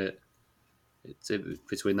mid-table, isn't it? It's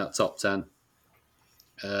between that top 10.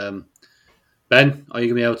 Ben, are you going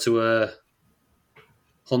to be able to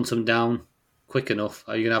hunt them down quick enough?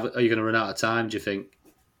 Are you going to run out of time, do you think?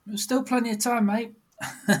 There's still plenty of time, mate.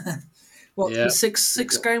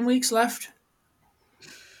 Six game weeks left?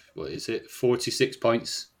 What is it? 46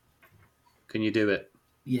 points. Can you do it?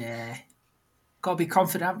 Yeah. Got to be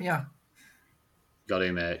confident, yeah. Got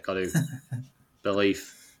to, mate. Got to.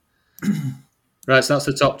 Belief. Right, so that's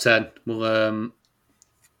the top 10. We'll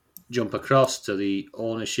jump across to the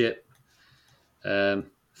ownership.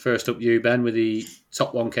 First up, you, Ben, with the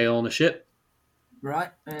top 1K ownership. Right.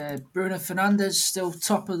 Bruno Fernandes still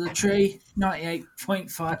top of the tree,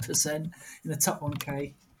 98.5% in the top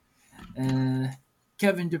 1K.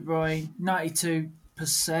 Kevin De Bruyne,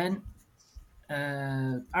 92%.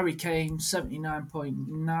 Harry Kane,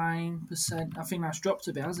 79.9%. I think that's dropped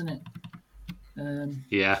a bit, hasn't it?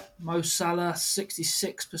 Yeah. Mo Salah,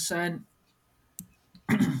 66%.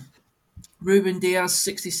 Ruben Diaz,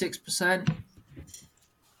 66%.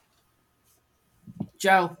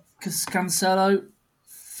 João Cancelo,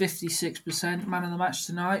 56%. Man of the match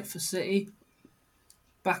tonight for City.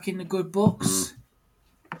 Back in the good books.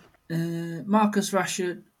 Marcus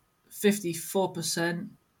Rashford, 54%.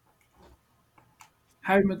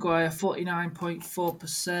 Harry Maguire,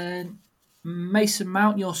 49.4%. Mason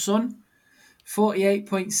Mount, your son,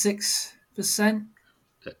 48.6%.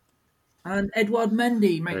 And Edouard Mendy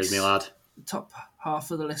There's makes me lad. the top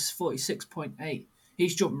half of the list, 46.8.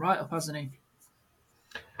 He's jumped right up, hasn't he?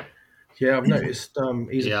 Yeah, I've noticed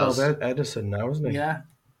he's He above has. Edison now, isn't he? Yeah.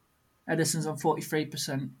 Edison's on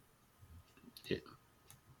 43%. Yeah.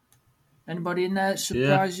 Anybody in there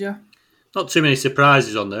surprise you? Not too many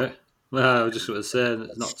surprises on there. Well, I was just going to say,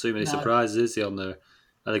 there's not too many No. surprises, is there, on there?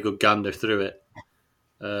 Had a good gander through it.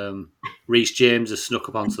 Reece James has snuck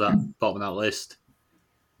up onto that bottom of that list.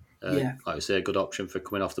 Yeah. Like I say, a good option for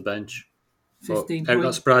coming off the bench. 15 But, that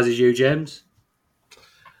points. surprises you, James?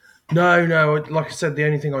 No. Like I said, the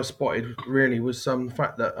only thing I spotted really was the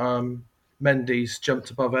fact that Mendy's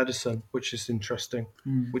jumped above Edison, which is interesting.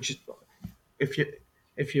 Which is if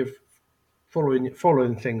you're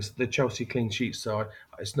following things, the Chelsea clean sheet side,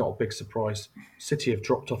 it's not a big surprise. City have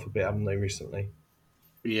dropped off a bit, haven't they, recently?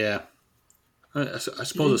 Yeah. I suppose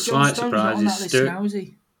a John slight Stones not surprise on is that list Stuart. now, is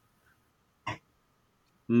he?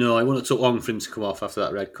 No, it wouldn't have took long for him to come off after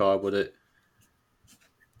that red card, would it?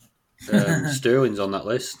 Sterling's on that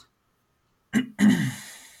list. What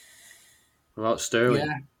about Sterling?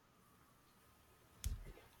 Yeah.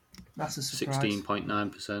 That's a surprise.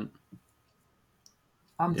 16.9%.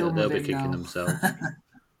 I'm Yeah, done they'll with be him kicking now. themselves.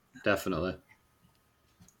 Definitely.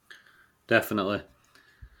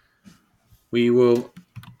 We will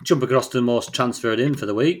jump across to the most transferred in for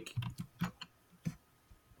the week,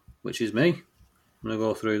 which is me. I'm going to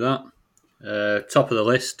go through that. Top of the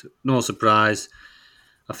list, no surprise.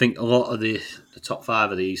 I think a lot of the top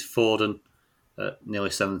five of these, Foden,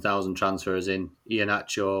 nearly 7,000 transfers in.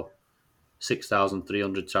 Iheanacho,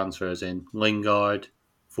 6,300 transfers in. Lingard,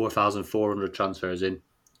 4,400 transfers in.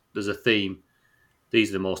 There's a theme. These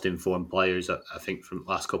are the most informed players, I think, from the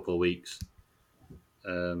last couple of weeks.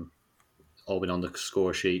 All been on the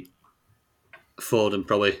score sheet. Foden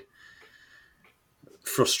probably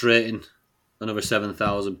frustrating another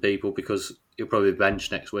 7,000 people because he'll probably be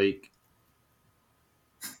benched next week.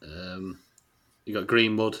 You got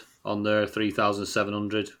Greenwood on there,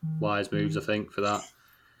 3,700 wise moves, I think, for that.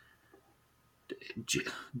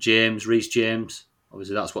 Reece James,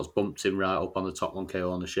 obviously that's what's bumped him right up on the top 1K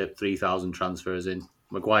ownership. 3,000 transfers in.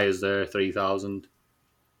 Maguire's there, 3,000.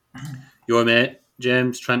 Your mate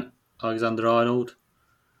James Trent Alexander-Arnold,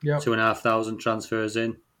 Yeah. 2,500 transfers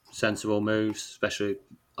in. Sensible moves, especially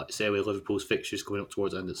like I say with Liverpool's fixtures coming up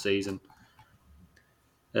towards the end of the season.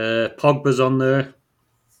 Pogba's on there,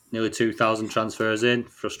 nearly 2,000 transfers in.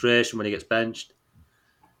 Frustration when he gets benched.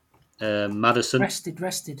 Maddison.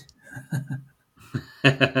 Rested.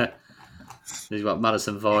 He's got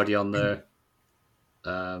Madison Vardy on there.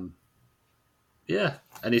 Yeah.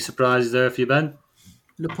 Any surprises there for you, Ben?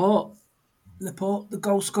 Laporte, the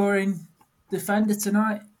goal scoring defender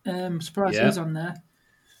tonight. Surprised Yeah. he's on there.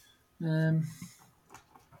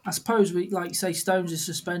 I suppose we, like you say, Stones is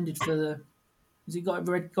suspended for the. Has he got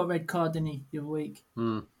a red card, didn't he, the other week?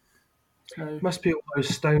 So Must be all those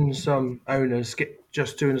Stones owners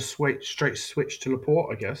just doing a straight switch to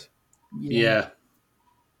Laporte, I guess. Yeah.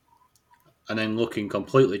 And then looking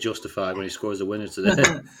completely justified when he scores the winner today.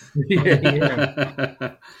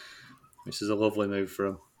 Yeah. This is a lovely move for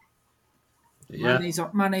him. Yeah.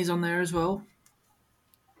 Mane's on there as well.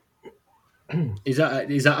 Is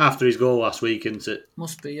that after his goal last week, isn't it?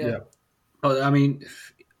 Must be, yeah. I mean,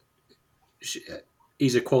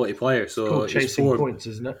 he's a quality player, so Called chasing points,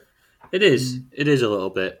 isn't it? It is. It is a little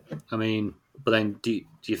bit. I mean, but then do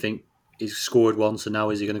you think he's scored once and now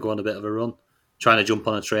is he going to go on a bit of a run? Trying to jump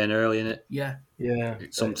on a train early in it. Yeah. Yeah.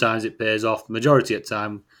 Sometimes it pays off. Majority of the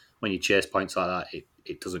time, when you chase points like that,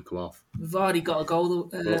 it doesn't come off. Vardy got a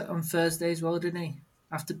goal on Thursday as well, didn't he?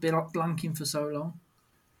 After being blanking for so long.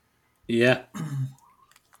 Yeah.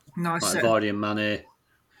 Nice Like set. Vardy and Mane.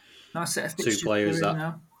 Nice set of Two fixtures players for him that.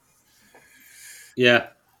 now. Yeah.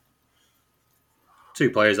 Two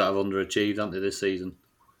players that have underachieved, haven't they, this season?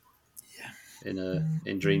 Yeah.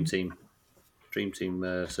 In Dream Team. dream team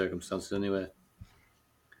circumstances anyway.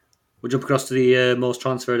 We'll jump across to the most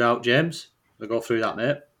transferred out, James. We'll go through that,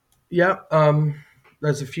 mate. Yeah,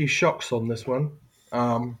 there's a few shocks on this one,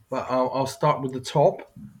 but I'll start with the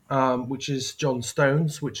top, which is John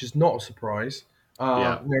Stones, which is not a surprise.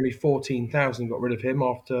 Nearly 14,000 got rid of him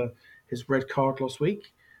after his red card last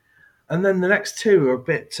week. And then the next two are a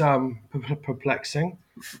bit perplexing.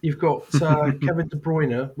 You've got Kevin De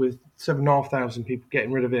Bruyne with 7,500 people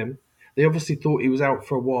getting rid of him. They obviously thought he was out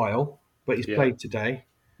for a while, but he's played today.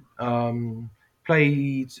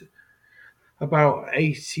 Played about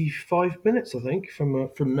 85 minutes, I think, from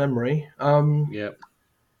memory. Yeah.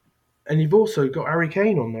 And you've also got Harry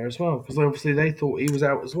Kane on there as well, because obviously they thought he was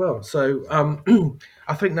out as well. So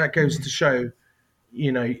I think that goes to show,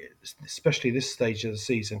 you know, especially this stage of the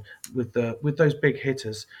season with those big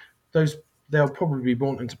hitters, they'll probably be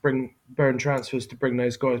wanting to burn transfers to bring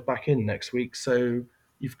those guys back in next week. So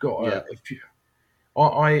you've got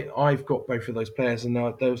I've got both of those players, and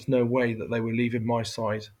there was no way that they were leaving my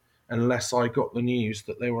side unless I got the news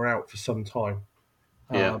that they were out for some time.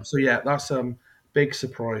 So that's big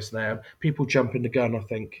surprise there. People jumping the gun, I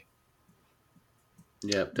think.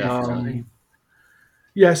 Yeah, definitely.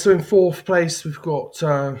 So in fourth place we've got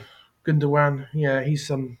Gundogan. Yeah,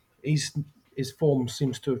 his form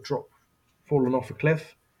seems to have fallen off a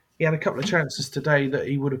cliff. He had a couple of chances today that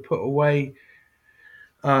he would have put away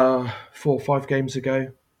 4 or 5 games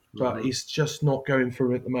ago, but he's just not going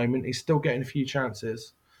through at the moment. He's still getting a few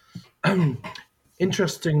chances.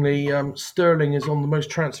 Interestingly, Sterling is on the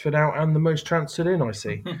most transferred out and the most transferred in, I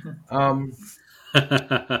see.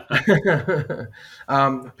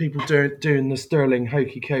 People doing the Sterling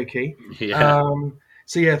hokey cokey.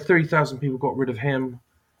 Yeah. 3,000 people got rid of him.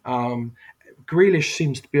 Grealish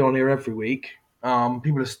seems to be on here every week.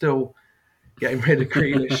 People are still getting rid of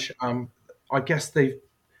Grealish. I guess they've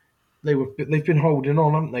been holding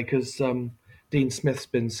on, haven't they? Because Dean Smith's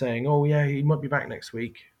been saying, "Oh yeah, he might be back next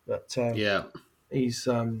week," but he's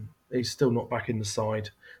still not back in the side.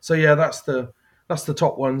 So yeah, that's the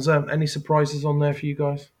top ones. Any surprises on there for you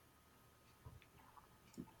guys?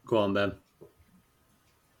 Go on, Ben.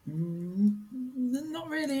 Not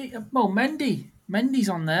really. Well, Mendy's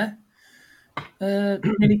on there.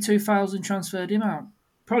 Nearly 2,000 transferred him out.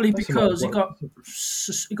 Probably because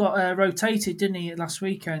he got rotated, didn't he, last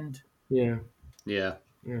weekend? Yeah.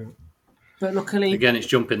 But luckily, again, it's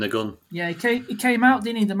jumping the gun. Yeah, he came out,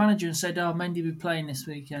 didn't he, the manager, and said, "Oh, Mendy will be playing this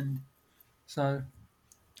weekend." So,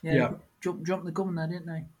 jumped the gun there, didn't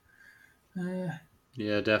they?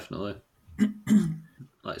 Yeah, definitely.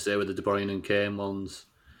 Like I say, with the De Bruyne and Kane ones,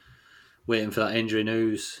 waiting for that injury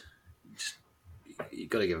news. You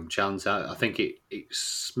got to give them a chance. I think it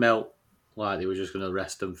smelt like they were just going to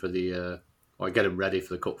rest them for or get them ready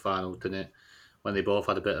for the cup final, didn't it? When they both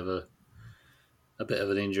had a bit of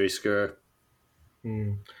an injury scare.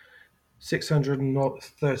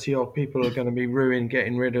 630 odd people are going to be ruined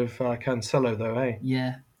getting rid of Cancelo, though, eh?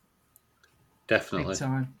 Yeah, definitely. Big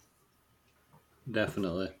time.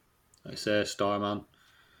 Definitely. Like I say, Starman,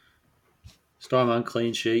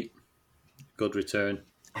 clean sheet, good return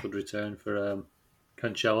for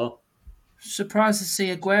Cancelo. Surprised to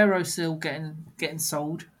see Aguero still getting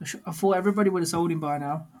sold. I thought everybody would have sold him by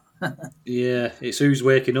now. Yeah, it's who's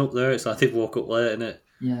waking up there. It's like they've woke up late, isn't it?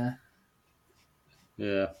 Yeah.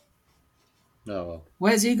 Yeah. Oh well.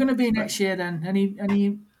 Where's he going to be next year then?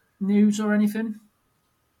 Any news or anything?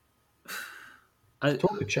 I've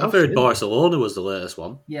heard Barcelona was the latest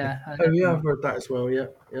one. Yeah. I've heard that as well. Yeah.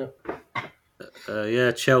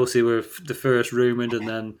 Chelsea were the first rumoured, and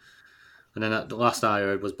then the last I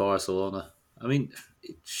heard was Barcelona. I mean,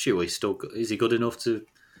 surely is he good enough to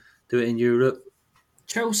do it in Europe?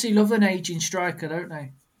 Chelsea love an ageing striker, don't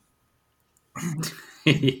they?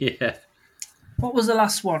 Yeah. What was the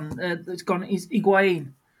last one that's gone? Is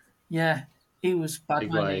Higuain? Yeah, he was bad.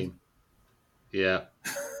 Higuain. Yeah.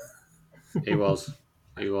 He was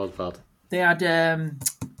bad. They had the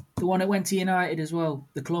one that went to United as well,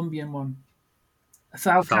 the Colombian one.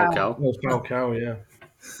 Falcao. Falcao, yeah.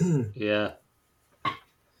 Yeah.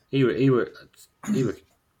 He were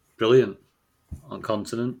brilliant on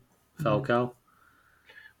continent, Falcao.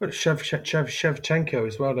 Well, Shevchenko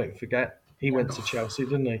as well, don't forget. He went to Chelsea,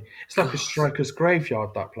 didn't he? It's like a striker's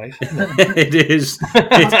graveyard, that place, isn't it? It is.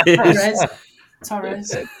 It is.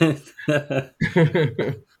 Torres.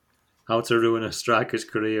 How to ruin a striker's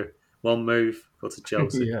career. One move, go to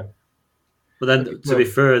Chelsea. Yeah. But then, to be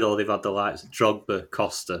fair, though, they've had the likes of Drogba,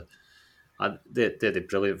 Costa. And they did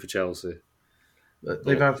brilliant for Chelsea.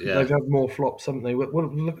 They've had more flops, haven't they?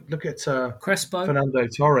 Look at Crespo. Fernando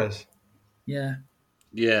Torres. Yeah.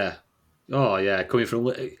 Yeah. Oh yeah, coming from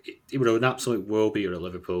he was an absolute world beater at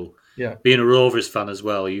Liverpool. Yeah. Being a Rovers fan as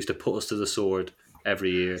well, he used to put us to the sword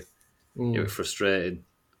every year. It Mm. was frustrating.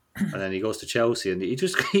 And then he goes to Chelsea, and he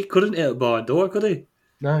couldn't hit a barn door, could he?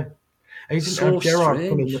 No. And he didn't So have Gerrard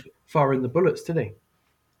strange. firing the bullets, did he?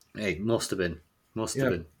 Hey, must have been. Yeah.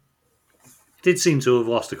 He did seem to have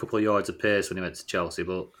lost a couple of yards of pace when he went to Chelsea,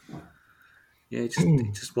 but yeah, it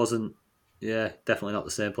just wasn't. Yeah, definitely not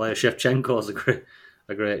the same player. Shevchenko's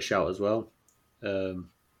a great shout as well.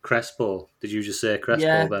 Crespo, did you just say Crespo,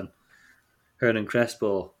 Yeah. Ben? Hernan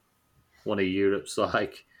Crespo, one of Europe's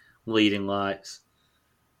leading lights.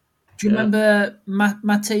 Do you Yeah. remember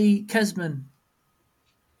Matej Kezman?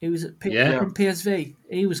 He was at Yeah. from PSV.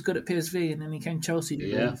 He was good at PSV, and then he came to Chelsea.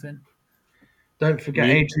 Didn't do Yeah. anything. Don't forget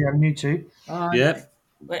Adrian Mutu. Yeah,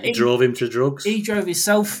 But he drove him to drugs. He drove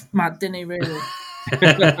himself mad, didn't he? Really?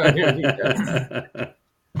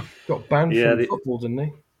 Got banned Yeah, from football, didn't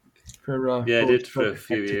he? For Yeah, he did for a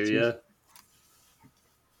few years, yeah.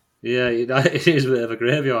 Yeah, it is a bit of a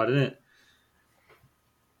graveyard, isn't it?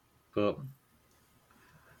 But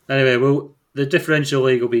anyway, well, the differential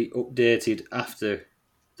league will be updated after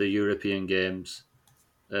the European games.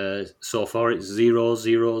 So far, it's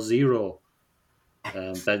 0-0-0.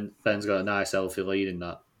 Ben's got a nice healthy lead in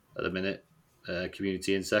that at the minute.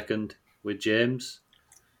 Community in second with James.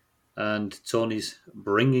 And Tony's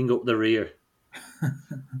bringing up the rear.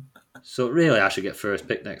 So really, I should get first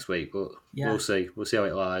pick next week, but we'll see. We'll see how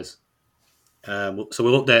it lies. So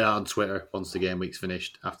we'll update that on Twitter once the game week's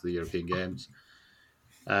finished after the European games.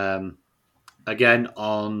 Again,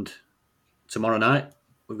 on tomorrow night,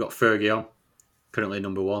 we've got Fergie on, currently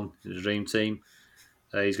number one in the Dream Team.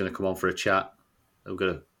 He's going to come on for a chat. We've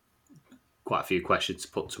got quite a few questions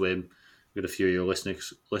to put to him. We've got a few of your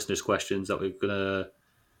listeners' questions that we're going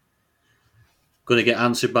to get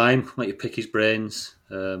answered by him. Let you pick his brains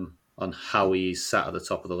on how he's sat at the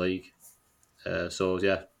top of the league. So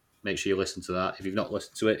yeah, make sure you listen to that. If you've not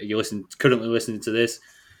listened to it, you're currently listening to this,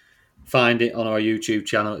 find it on our YouTube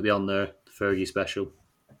channel. It'll be on there, the Fergie special.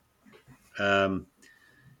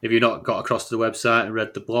 If you've not got across to the website and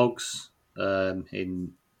read the blogs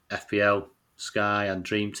in FPL, Sky and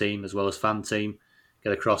Dream Team, as well as Fan Team,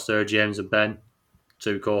 get across there. James and Ben,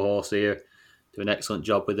 two co-hosts here, do an excellent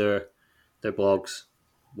job with their blogs.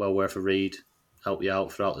 Well worth a read. Help you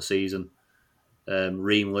out throughout the season.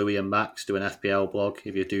 Reem, Louis and Max do an FPL blog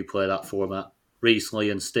if you do play that format. Reese, Lee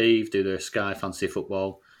and Steve do their Sky Fantasy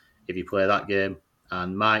Football if you play that game.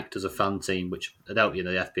 And Mike does a Fan Team, which would help you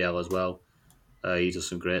in the FPL as well. He does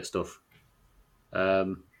some great stuff.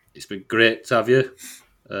 It's been great to have you.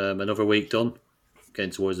 Another week done.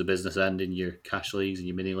 Getting towards the business end in your cash leagues and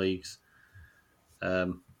your mini leagues. Yeah,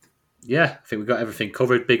 I think we've got everything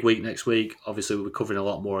covered. Big week next week. Obviously, we'll be covering a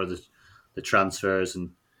lot more of the transfers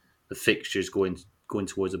and the fixtures going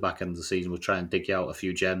towards the back end of the season. We'll try and dig out a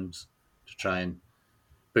few gems to try and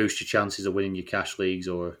boost your chances of winning your cash leagues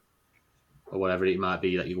or whatever it might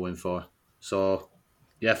be that you're going for. So,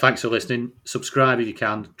 yeah, thanks for listening. Subscribe if you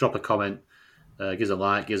can. Drop a comment. Give us a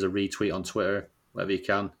like. Give us a retweet on Twitter. Whatever you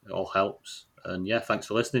can. It all helps. And, yeah, thanks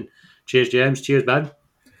for listening. Cheers, James. Cheers, Ben.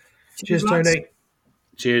 Cheers, Tony.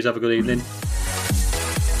 Cheers. Have a good evening.